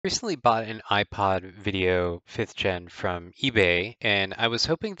Recently bought an iPod video 5th gen from eBay, and I was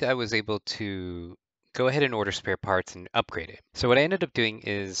hoping that I was able to go ahead and order spare parts and upgrade it. So what I ended up doing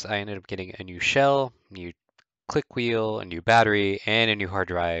is I ended up getting a new shell, new click wheel, a new battery, and a new hard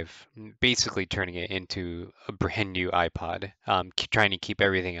drive, basically turning it into a brand new iPod, trying to keep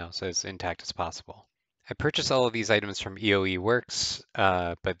everything else as intact as possible. I purchased all of these items from EOE Works,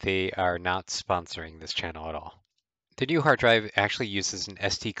 but they are not sponsoring this channel at all. The new hard drive actually uses an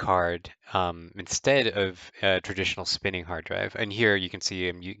SD card instead of a traditional spinning hard drive. And here you can see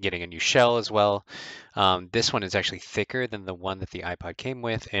I'm getting a new shell as well. This one is actually thicker than the one that the iPod came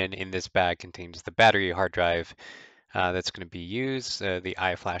with, and in this bag contains the battery hard drive that's going to be used, the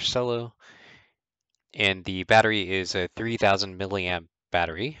iFlash Solo. And the battery is a 3000 milliamp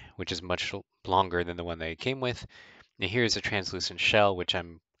battery, which is much longer than the one that it came with. And here's a translucent shell, which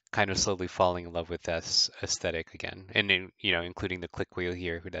I'm kind of slowly falling in love with this aesthetic again, and including the click wheel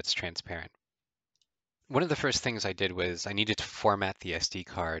here, that's transparent. One of the first things I did was I needed to format the SD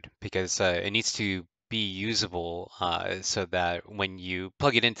card because it needs to be usable so that when you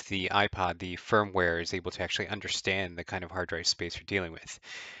plug it into the iPod, the firmware is able to actually understand the kind of hard drive space you're dealing with.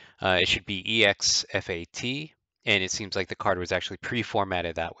 It should be EXFAT, and it seems like the card was actually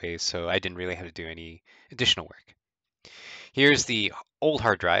pre-formatted that way, so I didn't really have to do any additional work. Here's the old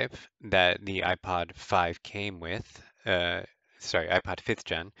hard drive that the iPod 5 came with, sorry, iPod 5th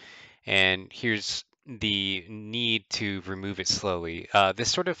gen, and here's the need to remove it slowly.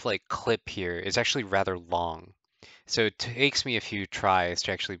 This sort of like clip here is actually rather long. So it takes me a few tries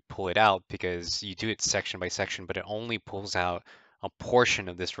to actually pull it out because you do it section by section, but it only pulls out a portion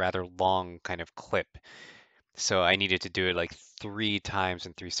of this rather long kind of clip. So I needed to do it like 3 times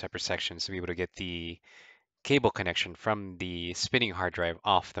in 3 separate sections to be able to get the cable connection from the spinning hard drive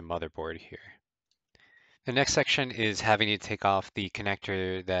off the motherboard here. The next section is having to take off the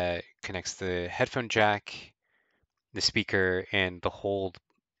connector that connects the headphone jack, the speaker, and the whole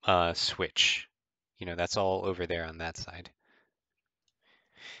switch. That's all over there on that side.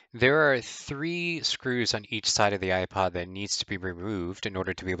 There are 3 screws on each side of the iPod that needs to be removed in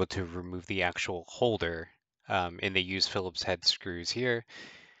order to be able to remove the actual holder. And they use Phillips head screws here.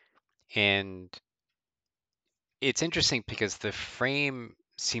 And it's interesting because the frame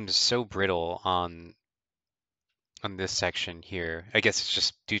seems so brittle on this section here. I guess it's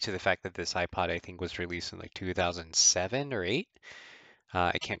just due to the fact that this iPod, I think, was released in like 2007 or 8.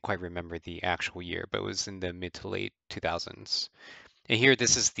 I can't quite remember the actual year, but it was in the mid to late 2000s. And here,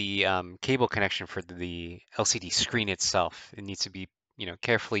 this is the cable connection for the LCD screen itself. It needs to be,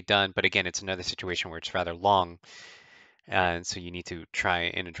 carefully done. But again, it's another situation where it's rather long, and so you need to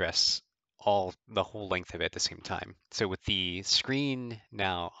try and address the whole length of it at the same time. So with the screen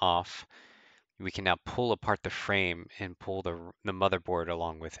now off, we can now pull apart the frame and pull the motherboard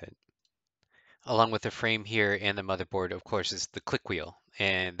along with it. Along with the frame here and the motherboard, of course, is the click wheel,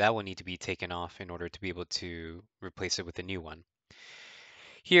 and that will need to be taken off in order to be able to replace it with a new one.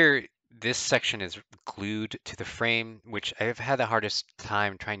 Here, this section is glued to the frame, which I've had the hardest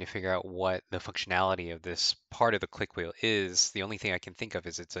time trying to figure out what the functionality of this part of the click wheel is. The only thing I can think of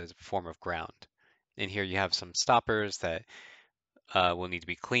is it's a form of ground. And here you have some stoppers that will need to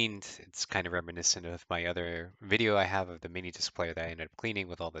be cleaned. It's kind of reminiscent of my other video I have of the mini disc player that I ended up cleaning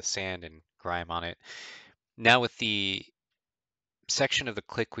with all the sand and grime on it. Now with the section of the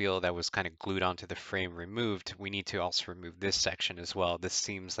click wheel that was kind of glued onto the frame removed, we need to also remove this section as well. This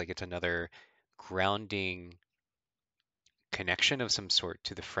seems like it's another grounding connection of some sort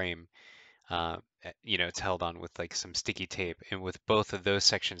to the frame. It's held on with like some sticky tape, and with both of those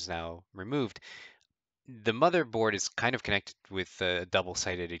sections now removed, the motherboard is kind of connected with a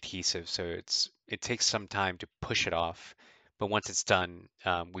double-sided adhesive, so it takes some time to push it off. But once it's done,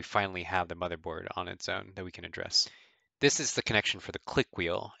 we finally have the motherboard on its own that we can address. This is the connection for the click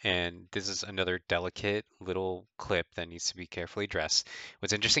wheel, and this is another delicate little clip that needs to be carefully addressed.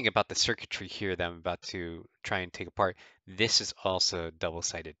 What's interesting about the circuitry here that I'm about to try and take apart, this is also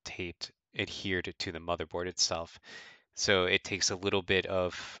double-sided taped adhered to the motherboard itself. So it takes a little bit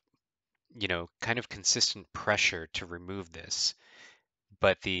of, kind of consistent pressure to remove this.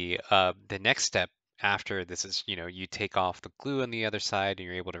 But the next step after this is, you take off the glue on the other side and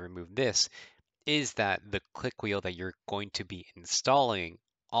you're able to remove this, is that the click wheel that you're going to be installing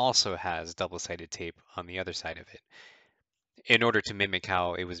also has double-sided tape on the other side of it in order to mimic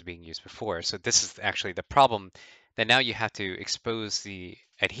how it was being used before. So this is actually the problem, that now you have to expose the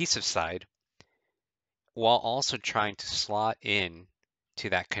adhesive side while also trying to slot in to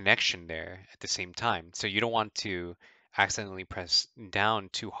that connection there at the same time. So you don't want to accidentally press down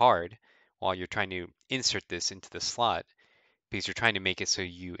too hard while you're trying to insert this into the slot, because you're trying to make it so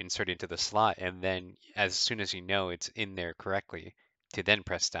you insert it into the slot, and then as soon as you know it's in there correctly, to then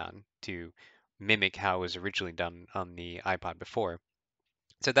press down to mimic how it was originally done on the iPod before.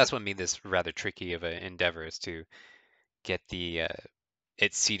 So that's what made this rather tricky of an endeavor, is to get the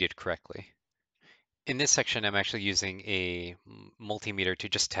it seated correctly. In this section, I'm actually using a multimeter to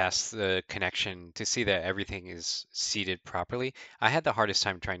just test the connection to see that everything is seated properly. I had the hardest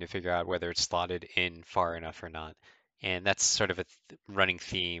time trying to figure out whether it's slotted in far enough or not. And that's sort of a running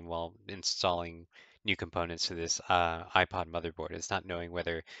theme while installing new components to this iPod motherboard, is not knowing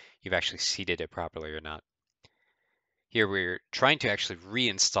whether you've actually seated it properly or not. Here we're trying to actually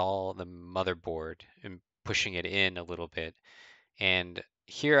reinstall the motherboard and pushing it in a little bit. And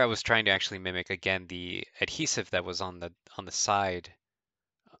here I was trying to actually mimic again the adhesive that was on the side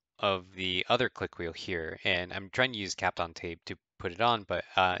of the other click wheel here. And I'm trying to use Kapton tape to put it on, but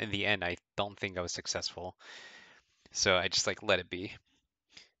in the end, I don't think I was successful. So I just like let it be.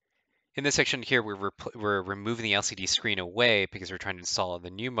 In this section here, we're removing the LCD screen away because we're trying to install the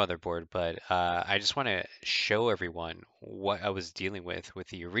new motherboard, but I just want to show everyone what I was dealing with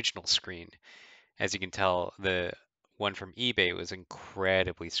the original screen. As you can tell, the one from eBay was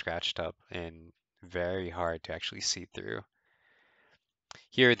incredibly scratched up and very hard to actually see through.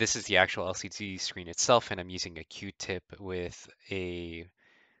 Here, this is the actual LCD screen itself, and I'm using a Q-tip with a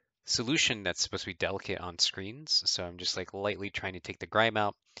solution that's supposed to be delicate on screens. So I'm just like lightly trying to take the grime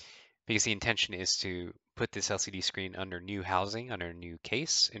out, because the intention is to put this LCD screen under new housing, under a new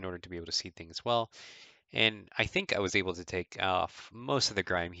case, in order to be able to see things well. And I think I was able to take off most of the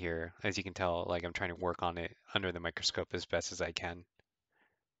grime here. As you can tell, like I'm trying to work on it under the microscope as best as I can.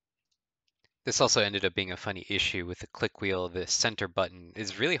 This also ended up being a funny issue with the click wheel. The center button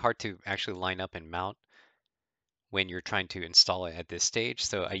is really hard to actually line up and mount when you're trying to install it at this stage.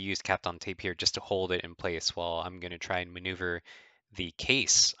 So I used Kapton tape here just to hold it in place while I'm going to try and maneuver the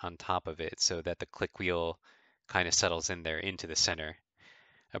case on top of it so that the click wheel kind of settles in there into the center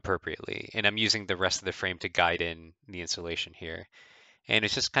appropriately. And I'm using the rest of the frame to guide in the installation here. And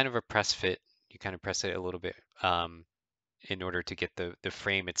it's just kind of a press fit. You kind of press it a little bit in order to get the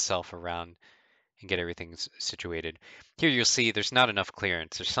frame itself around and get everything situated. Here you'll see there's not enough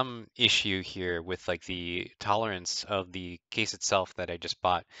clearance. There's some issue here with like the tolerance of the case itself that I just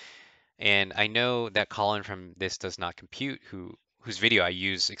bought. And I know that Colin from This Does Not Compute, whose video I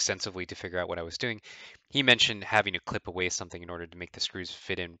use extensively to figure out what I was doing, he mentioned having to clip away something in order to make the screws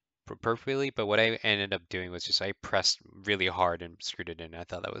fit in appropriately. But what I ended up doing was just I pressed really hard and screwed it in. I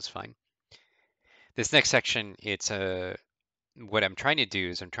thought that was fine. This next section, it's a what I'm trying to do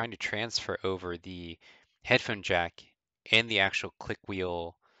is I'm trying to transfer over the headphone jack and the actual click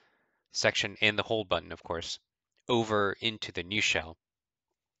wheel section and the hold button, of course, over into the new shell.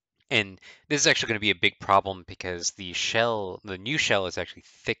 And this is actually going to be a big problem because the new shell is actually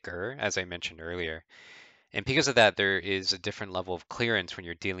thicker, as I mentioned earlier. And because of that, there is a different level of clearance when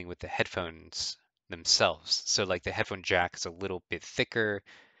you're dealing with the headphones themselves. So like the headphone jack is a little bit thicker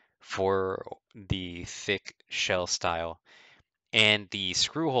for the thick shell style, and the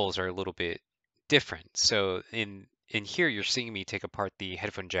screw holes are a little bit different. So in here, you're seeing me take apart the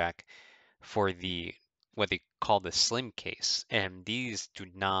headphone jack for the what they call the slim case, and these do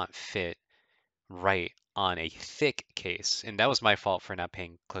not fit right on a thick case. And that was my fault for not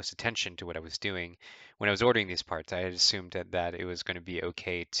paying close attention to what I was doing when I was ordering these parts. I had assumed that it was going to be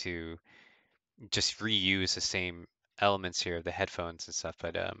okay to just reuse the same elements here of the headphones and stuff,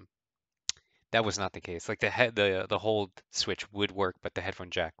 but that was not the case. Like the hold switch would work, but the headphone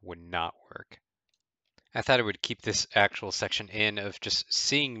jack would not work. I thought it would keep this actual section in of just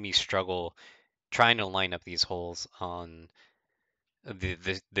seeing me struggle trying to line up these holes on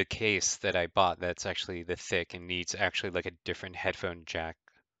the case that I bought that's actually the thick and needs actually like a different headphone jack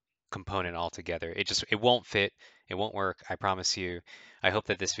component altogether. It won't fit. It won't work. I promise you. I hope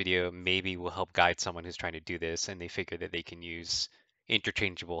that this video maybe will help guide someone who's trying to do this and they figure that they can use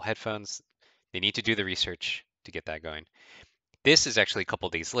interchangeable headphones. They need to do the research to get that going. This is actually a couple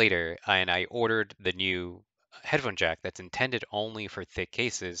days later, and I ordered the new headphone jack that's intended only for thick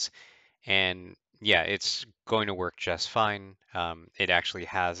cases. And yeah, it's going to work just fine. It actually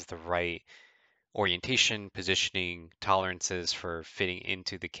has the right orientation, positioning, tolerances for fitting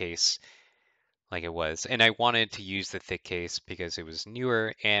into the case like it was. And I wanted to use the thick case because it was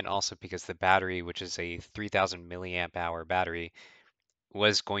newer and also because the battery, which is a 3000 milliamp hour battery,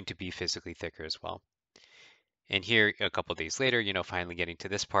 was going to be physically thicker as well. And here, a couple days later, finally getting to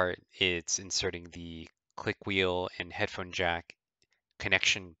this part, it's inserting the click wheel and headphone jack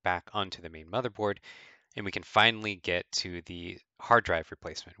connection back onto the main motherboard, and we can finally get to the hard drive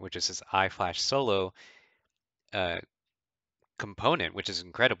replacement, which is this iFlash Solo uh, component, which is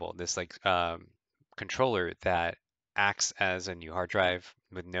incredible. This controller that acts as a new hard drive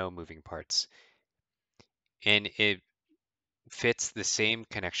with no moving parts, and it fits the same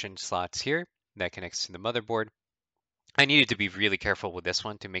connection slots here that connects to the motherboard. I needed to be really careful with this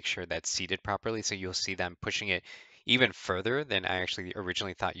one to make sure that's seated properly. So you'll see them pushing it even further than I actually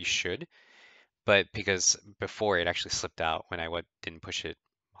originally thought you should. But because before it actually slipped out when I didn't push it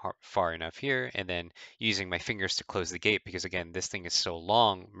far enough here, and then using my fingers to close the gate, because again, this thing is so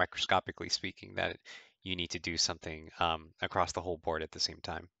long, microscopically speaking, that you need to do something across the whole board at the same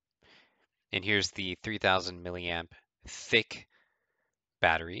time. And here's the 3000 milliamp thick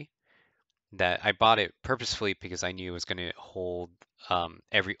battery that I bought it purposefully because I knew it was going to hold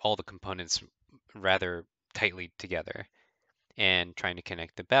all the components rather tightly together. And trying to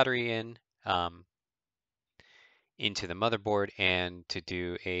connect the battery um, into the motherboard and to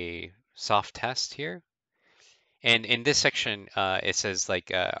do a soft test here. And in this section, it says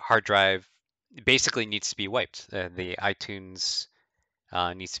hard drive basically needs to be wiped. The iTunes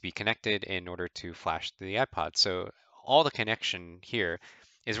needs to be connected in order to flash the iPod. So all the connection here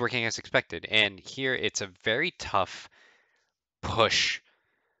is working as expected. And here it's a very tough push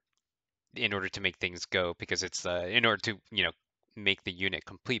in order to make things go because it's in order to, make the unit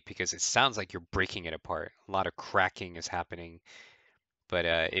complete because it sounds like you're breaking it apart. A lot of cracking is happening. But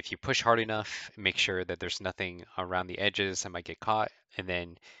if you push hard enough, make sure that there's nothing around the edges that might get caught. And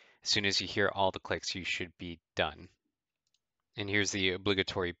then as soon as you hear all the clicks, you should be done. And here's the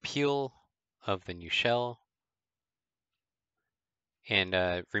obligatory peel of the new shell and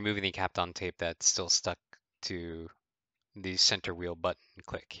removing the Kapton tape that's still stuck to the center wheel button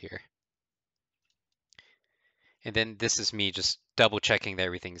click here. And then this is me just double checking that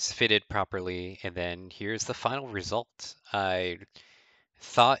everything's fitted properly. And then here's the final result. I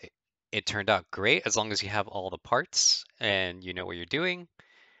thought it turned out great as long as you have all the parts and you know what you're doing.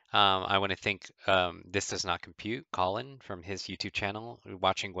 I want to thank This Does Not Compute, Colin, from his YouTube channel.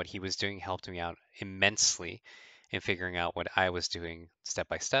 Watching what he was doing helped me out immensely in figuring out what I was doing step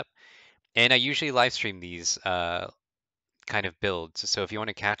by step. And I usually live stream these kind of builds. So if you want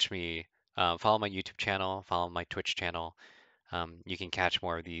to catch me, follow my YouTube channel, follow my Twitch channel. You can catch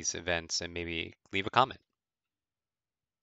more of these events and maybe leave a comment.